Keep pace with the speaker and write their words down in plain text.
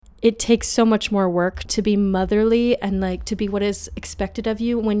it takes so much more work to be motherly and like to be what is expected of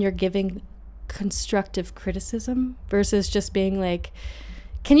you when you're giving constructive criticism versus just being like,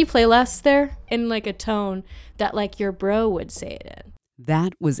 can you play less there, in like a tone that like your bro would say it in.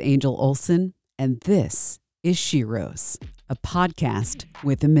 That was Angel Olsen, and this is SHEROES, a podcast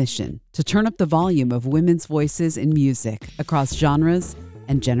with a mission to turn up the volume of women's voices in music across genres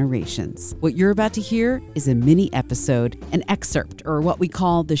and generations. What you're about to hear is a mini episode, an excerpt, or what we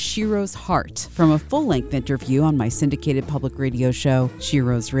call the SHEROES Heart, from a full-length interview on my syndicated public radio show,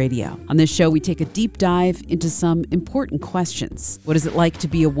 SHEROES Radio. On this show, we take a deep dive into some important questions. What is it like to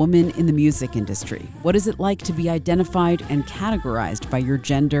be a woman in the music industry? What is it like to be identified and categorized by your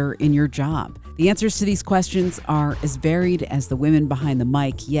gender in your job? The answers to these questions are as varied as the women behind the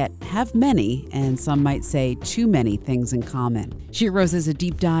mic, yet have many, and some might say too many, things in common. SHEROES is a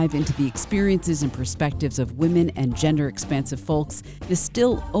deep dive into the experiences and perspectives of women and gender-expansive folks in the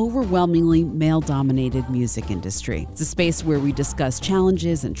still overwhelmingly male-dominated music industry. It's a space where we discuss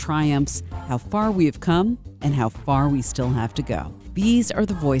challenges and triumphs, how far we have come, and how far we still have to go. These are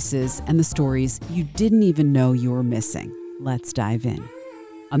the voices and the stories you didn't even know you were missing. Let's dive in.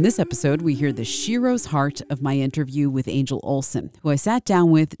 On this episode, we hear the SHEROES Heart of my interview with Angel Olsen, who I sat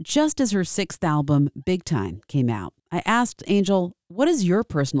down with just as her 6th album, Big Time, came out. I asked Angel, what has your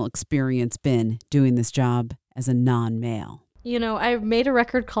personal experience been doing this job as a non-male? You know, I made a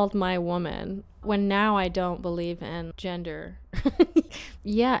record called My Woman, when now I don't believe in gender.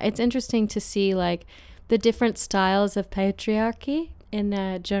 Yeah, it's interesting to see like the different styles of patriarchy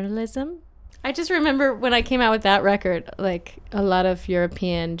in journalism. I just remember when I came out with that record, like a lot of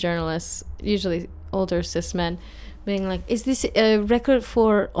European journalists, usually older cis men, being like, is this a record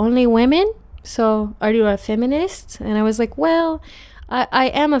for only women? So are you a feminist? And I was like, well, I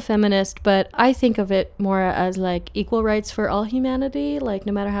am a feminist, but I think of it more as like equal rights for all humanity, like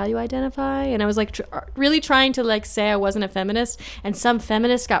no matter how you identify. And I was like really trying to like say I wasn't a feminist, and some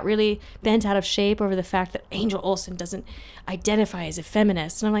feminists got really bent out of shape over the fact that Angel Olsen doesn't identify as a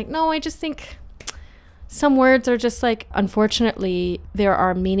feminist. And I'm like, no, I just think some words are just like, unfortunately, there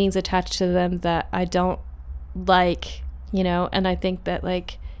are meanings attached to them that I don't like, you know. And I think that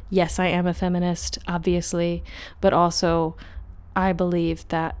like, yes, I am a feminist, obviously, but also I believe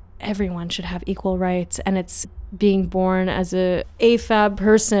that everyone should have equal rights, and it's being born as a AFAB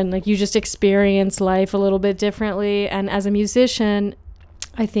person, like you just experience life a little bit differently. And as a musician,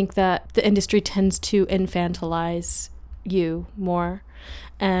 I think that the industry tends to infantilize you more,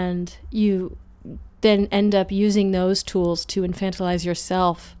 and you then end up using those tools to infantilize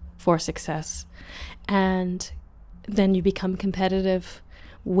yourself for success. And then you become competitive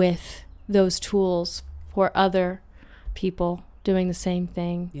with those tools for other people doing the same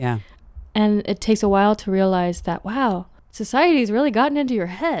thing. Yeah. And it takes a while to realize that, wow, society's really gotten into your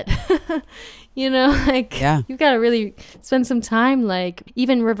head. You know, like, yeah, you've got to really spend some time, like,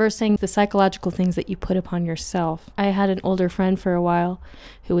 even reversing the psychological things that you put upon yourself. I had an older friend for a while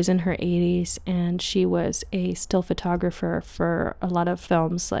who was in her 80s, and she was a still photographer for a lot of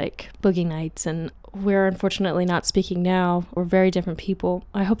films like Boogie Nights, and we're unfortunately not speaking now. We're very different people.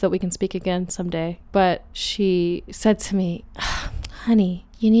 I hope that we can speak again someday. But she said to me, honey,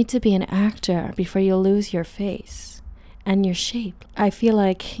 you need to be an actor before you lose your face and your shape. I feel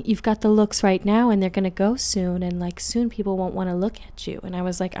like you've got the looks right now, and they're going to go soon, and like soon people won't want to look at you. And I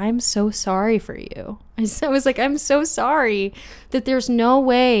was like, I'm so sorry for you. I was like, I'm so sorry that there's no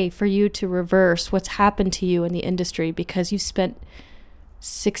way for you to reverse what's happened to you in the industry, because you spent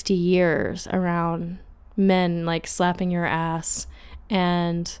 60 years around men like slapping your ass,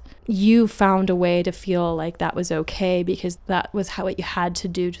 and you found a way to feel like that was okay because that was what you had to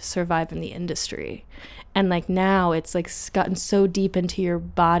do to survive in the industry. And like now it's like gotten so deep into your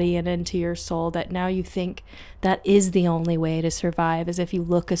body and into your soul that now you think that is the only way to survive, is if you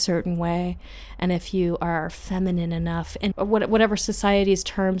look a certain way and if you are feminine enough, and whatever society's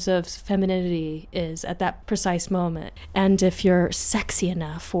terms of femininity is at that precise moment, and if you're sexy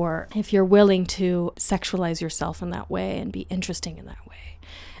enough, or if you're willing to sexualize yourself in that way and be interesting in that way.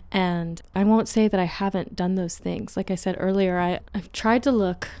 And I won't say that I haven't done those things. Like I said earlier, I've tried to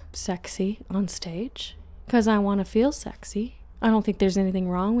look sexy on stage because I want to feel sexy. I don't think there's anything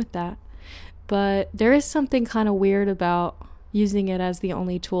wrong with that. But there is something kind of weird about using it as the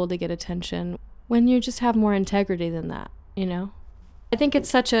only tool to get attention when you just have more integrity than that, you know? I think it's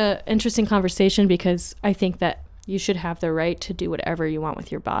such a interesting conversation because I think that you should have the right to do whatever you want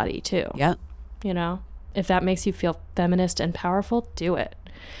with your body too. Yeah. You know? If that makes you feel feminist and powerful, do it.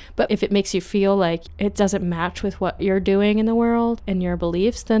 But if it makes you feel like it doesn't match with what you're doing in the world and your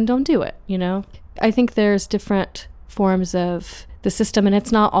beliefs, then don't do it, you know? I think there's different forms of the system. And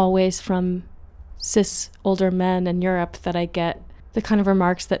it's not always from cis older men in Europe that I get the kind of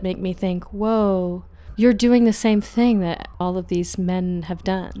remarks that make me think, whoa, you're doing the same thing that all of these men have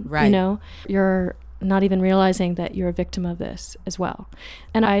done. Right. You know, you're not even realizing that you're a victim of this as well.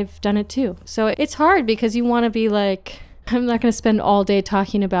 And I've done it too. So it's hard because you want to be like, I'm not going to spend all day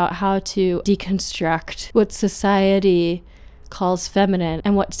talking about how to deconstruct what society calls feminine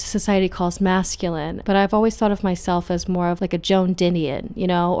and what society calls masculine. But I've always thought of myself as more of like a Joan Didion, you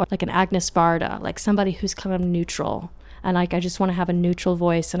know, or like an Agnes Varda, like somebody who's kind of neutral. And like, I just want to have a neutral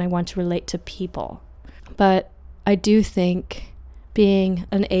voice and I want to relate to people. But I do think being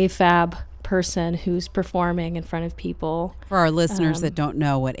an AFAB person who's performing in front of people. For our listeners that don't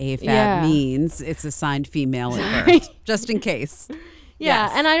know what AFAB means, it's assigned female at birth, just in case. Yeah,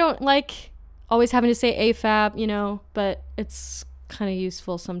 yes. And I don't like always having to say AFAB, you know, but it's kind of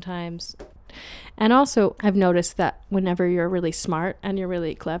useful sometimes. And also, I've noticed that whenever you're really smart and you're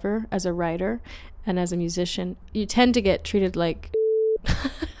really clever as a writer and as a musician, you tend to get treated like...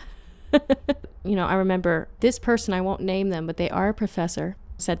 You know, I remember this person, I won't name them, but they are a professor,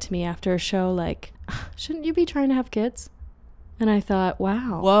 said to me after a show, like, shouldn't you be trying to have kids? And I thought,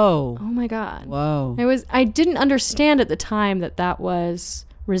 wow. Whoa. Oh my God. Whoa. I didn't understand at the time that was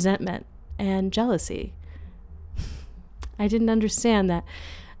resentment and jealousy. I didn't understand that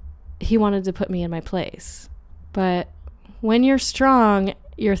he wanted to put me in my place. But when you're strong,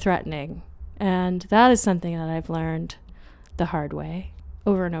 you're threatening. And that is something that I've learned the hard way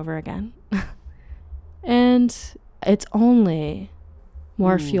over and over again. And it's only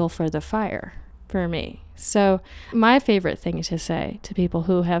more fuel for the fire for me. So my favorite thing to say to people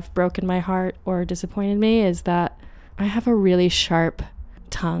who have broken my heart or disappointed me is that I have a really sharp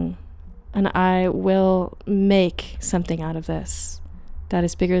tongue and I will make something out of this that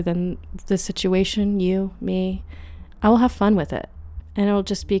is bigger than the situation, you, me. I will have fun with it and it will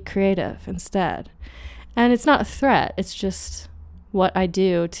just be creative instead. And it's not a threat. It's just what I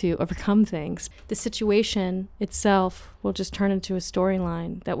do to overcome things. The situation itself will just turn into a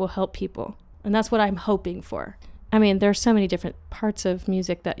storyline that will help people. And that's what I'm hoping for. I mean, there's so many different parts of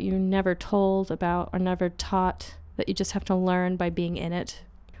music that you're never told about or never taught that you just have to learn by being in it.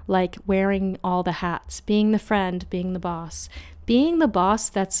 Like wearing all the hats, being the friend, being the boss. Being the boss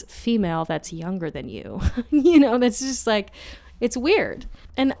that's female, that's younger than you. You know, that's just like, it's weird.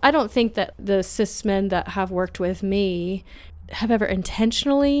 And I don't think that the cis men that have worked with me have ever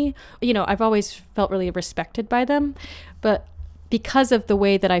intentionally, you know, I've always felt really respected by them, but because of the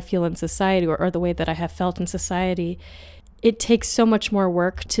way that I feel in society or the way that I have felt in society, it takes so much more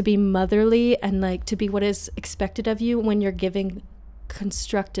work to be motherly and like to be what is expected of you when you're giving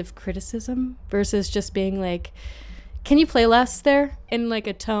constructive criticism versus just being like, can you play less there, in like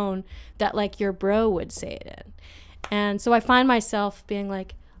a tone that like your bro would say it in. And so I find myself being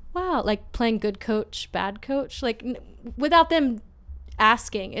like, wow, like playing good coach, bad coach, like without them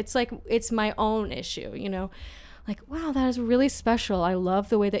asking. It's like, it's my own issue, you know, like, wow, that is really special. I love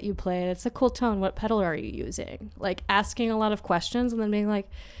the way that you play it. It's a cool tone. What pedal are you using? Like asking a lot of questions and then being like,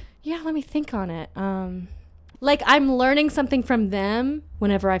 yeah, let me think on it. Like I'm learning something from them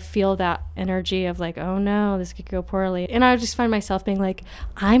whenever I feel that energy of like, oh no, this could go poorly. And I just find myself being like,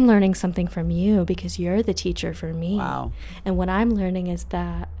 I'm learning something from you because you're the teacher for me. Wow. And what I'm learning is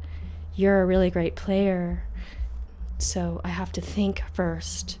that you're a really great player. So I have to think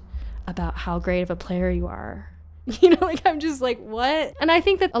first about how great of a player you are. You know, like I'm just like, what? And I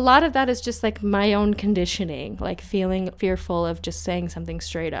think that a lot of that is just like my own conditioning, like feeling fearful of just saying something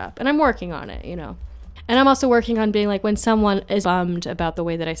straight up. And I'm working on it, you know. And I'm also working on being like, when someone is bummed about the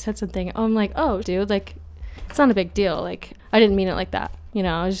way that I said something, I'm like, oh, dude, like, it's not a big deal. Like, I didn't mean it like that. You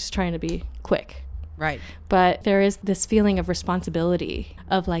know, I was just trying to be quick. Right. But there is this feeling of responsibility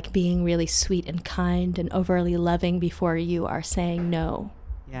of like being really sweet and kind and overly loving before you are saying no.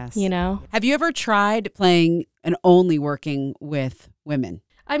 Yes. You know? Have you ever tried playing and only working with women?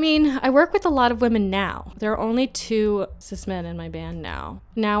 I mean, I work with a lot of women now. There are only 2 cis men in my band now.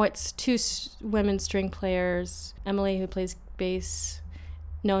 Now it's 2 women string players, Emily who plays bass,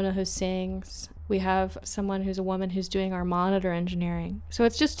 Nona who sings. We have someone who's a woman who's doing our monitor engineering. So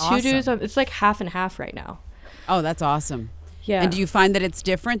it's just 2 dudes. It's like half and half right now. Oh, that's awesome. Yeah. And do you find that it's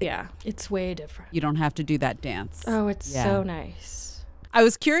different? Yeah, it's way different. You don't have to do that dance. Oh, it's so nice. I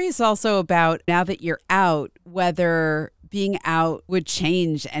was curious also about, now that you're out, whether being out would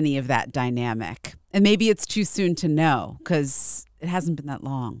change any of that dynamic. And maybe it's too soon to know because it hasn't been that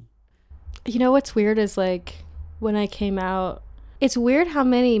long. You know what's weird is like when I came out, it's weird how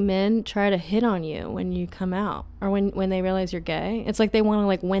many men try to hit on you when you come out or when they realize you're gay. It's like they want to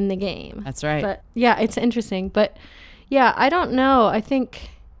like win the game. That's right. But yeah, it's interesting. But Yeah, I don't know. I think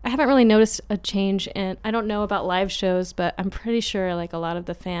I haven't really noticed a change, and I don't know about live shows, but I'm pretty sure like a lot of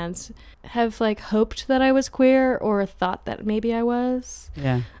the fans have like hoped that I was queer or thought that maybe I was.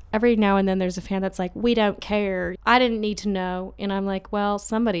 Yeah. Every now and then there's a fan that's like, we don't care. I didn't need to know. And I'm like, well,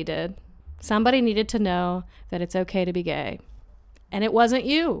 somebody did. Somebody needed to know that it's okay to be gay. And it wasn't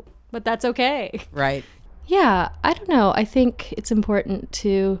you, but that's okay. Right. Yeah, I don't know. I think it's important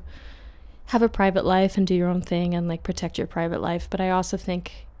to have a private life and do your own thing and like protect your private life. But I also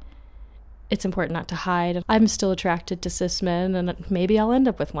think it's important not to hide. I'm still attracted to cis men, and maybe I'll end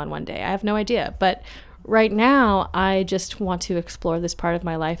up with one day. I have no idea. But right now, I just want to explore this part of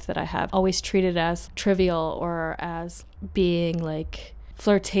my life that I have always treated as trivial or as being like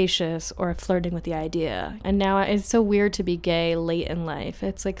flirtatious or flirting with the idea. And now it's so weird to be gay late in life.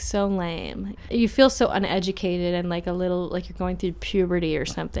 It's like so lame. You feel so uneducated and like a little like you're going through puberty or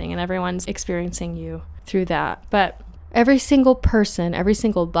something, and everyone's experiencing you through that. But every single person, every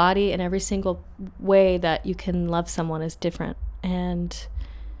single body, and every single way that you can love someone is different. And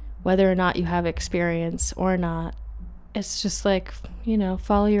whether or not you have experience or not, it's just like, you know,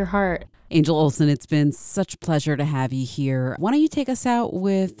 follow your heart. Angel Olsen, it's been such a pleasure to have you here. Why don't you take us out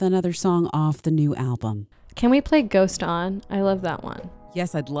with another song off the new album? Can we play Ghost On? I love that one.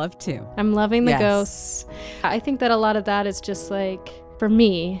 Yes, I'd love to. I'm loving the ghosts. I think that a lot of that is just like, for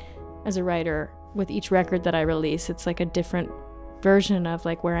me as a writer, with each record that I release, it's like a different version of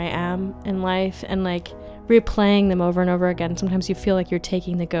like where I am in life, and like replaying them over and over again. Sometimes you feel like you're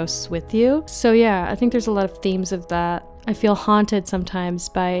taking the ghosts with you. So yeah, I think there's a lot of themes of that. I feel haunted sometimes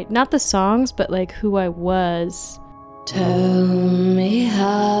by not the songs, but like who I was. Tell me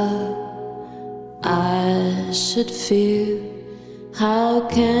how I should feel. How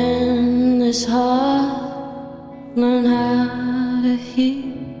can this heart learn how to heal?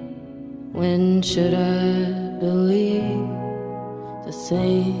 When should I believe the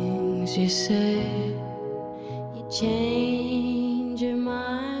things you say? You change your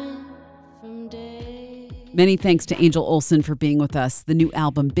mind from day. Many thanks to Angel Olsen for being with us. The new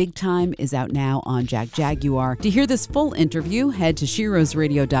album, Big Time, is out now on Jaguar. To hear this full interview, head to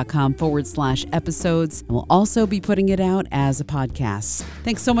sheroesradio.com/episodes. And we'll also be putting it out as a podcast.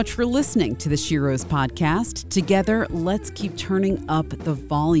 Thanks so much for listening to the Sheroes podcast. Together, let's keep turning up the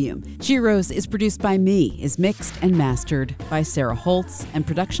volume. Sheroes is produced by me, is mixed and mastered by Sarah Holtz, and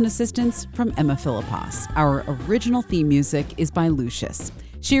production assistance from Emma Philippos. Our original theme music is by Lucius.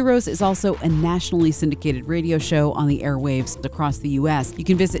 Sheroes is also a nationally syndicated radio show on the airwaves across the U.S. You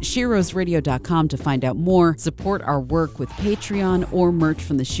can visit sheroesradio.com to find out more, support our work with Patreon or merch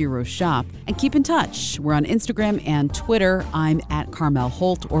from the Sheroes shop, and keep in touch. We're on Instagram and Twitter. I'm at Carmel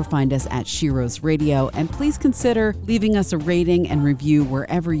Holt, or find us at Sheroes Radio. And please consider leaving us a rating and review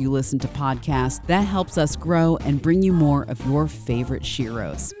wherever you listen to podcasts. That helps us grow and bring you more of your favorite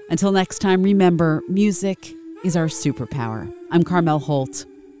Sheroes. Until next time, remember, music is our superpower. I'm Carmel Holt.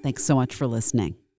 Thanks so much for listening.